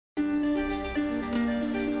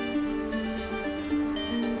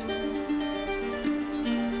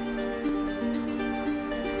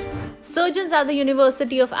Surgeons at the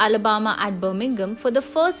University of Alabama at Birmingham for the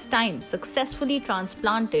first time successfully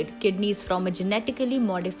transplanted kidneys from a genetically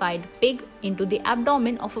modified pig into the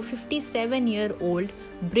abdomen of a 57-year-old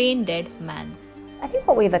brain-dead man. I think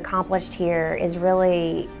what we've accomplished here is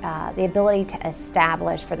really the ability to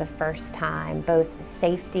establish for the first time both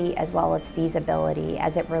safety as well as feasibility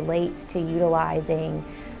as it relates to utilizing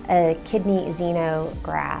a kidney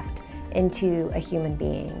xenograft into a human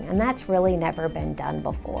being, and that's really never been done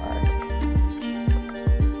before.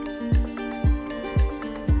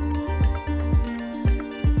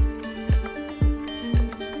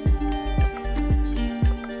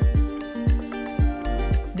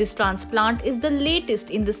 This transplant is the latest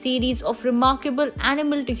in the series of remarkable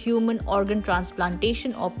animal-to-human organ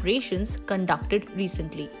transplantation operations conducted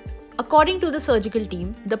recently. According to the surgical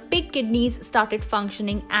team, the pig kidneys started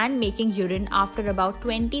functioning and making urine after about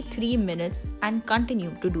 23 minutes and continue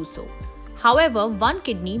to do so. However, one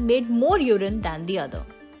kidney made more urine than the other.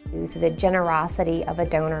 Through the generosity of a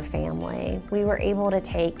donor family, we were able to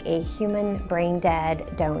take a human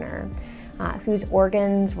brain-dead donor whose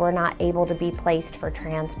organs were not able to be placed for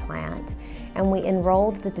transplant, and we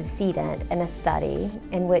enrolled the decedent in a study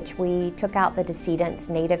in which we took out the decedent's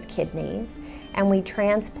native kidneys and we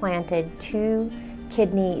transplanted 2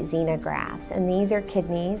 kidney xenografts, and these are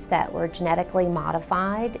kidneys that were genetically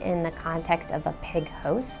modified in the context of a pig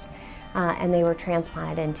host, and they were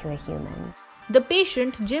transplanted into a human. The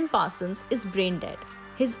patient, Jim Parsons, is brain dead.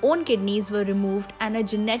 His own kidneys were removed and a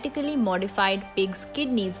genetically modified pig's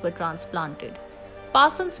kidneys were transplanted.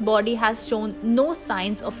 Parsons' body has shown no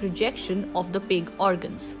signs of rejection of the pig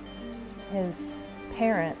organs. His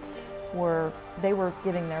parents were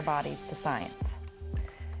giving their bodies to science.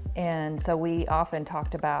 And so we often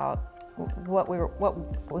talked about what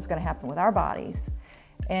was going to happen with our bodies.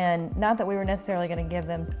 And not that we were necessarily going to give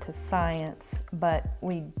them to science, but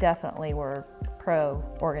we definitely were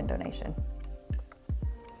pro-organ donation.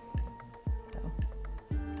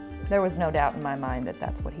 There was no doubt in my mind that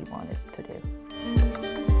that's what he wanted to do.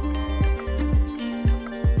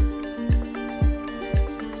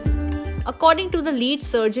 According to the lead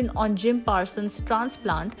surgeon on Jim Parsons'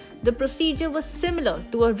 transplant, the procedure was similar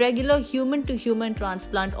to a regular human-to-human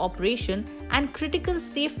transplant operation and critical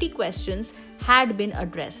safety questions had been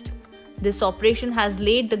addressed. This operation has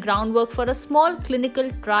laid the groundwork for a small clinical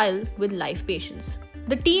trial with live patients.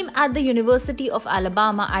 The team at the University of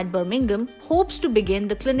Alabama at Birmingham hopes to begin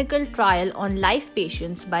the clinical trial on live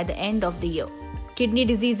patients by the end of the year. Kidney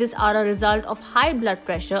diseases are a result of high blood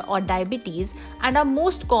pressure or diabetes and are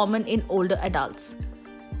most common in older adults.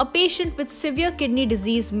 A patient with severe kidney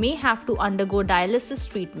disease may have to undergo dialysis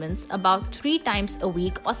treatments about 3 times a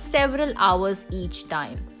week or several hours each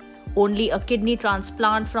time. Only a kidney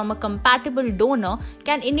transplant from a compatible donor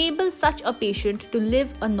can enable such a patient to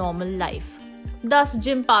live a normal life. Thus,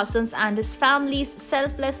 Jim Parsons and his family's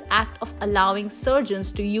selfless act of allowing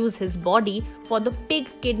surgeons to use his body for the pig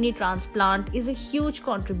kidney transplant is a huge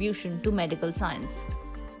contribution to medical science.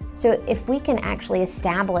 So if we can actually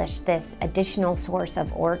establish this additional source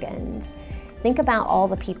of organs, think about all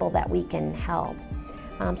the people that we can help.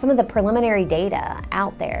 Some of the preliminary data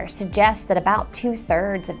out there suggests that about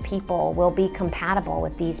 2/3 of people will be compatible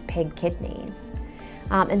with these pig kidneys.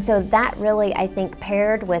 And so that really, I think,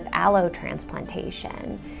 paired with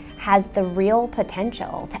allotransplantation, has the real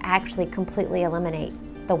potential to actually completely eliminate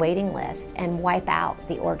the waiting lists and wipe out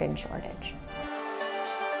the organ shortage.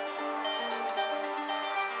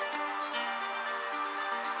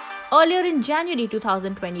 Earlier in January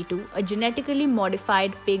 2022, a genetically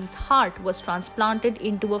modified pig's heart was transplanted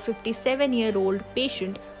into a 57-year-old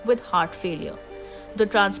patient with heart failure. The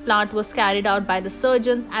transplant was carried out by the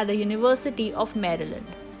surgeons at the University of Maryland.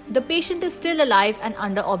 The patient is still alive and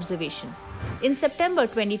under observation. In September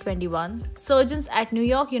 2021, surgeons at New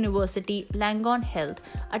York University Langone Health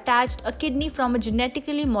attached a kidney from a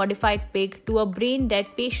genetically modified pig to a brain-dead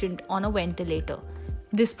patient on a ventilator.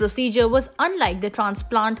 This procedure was unlike the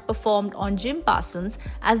transplant performed on Jim Parsons,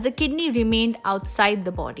 as the kidney remained outside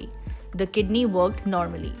the body. The kidney worked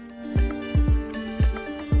normally.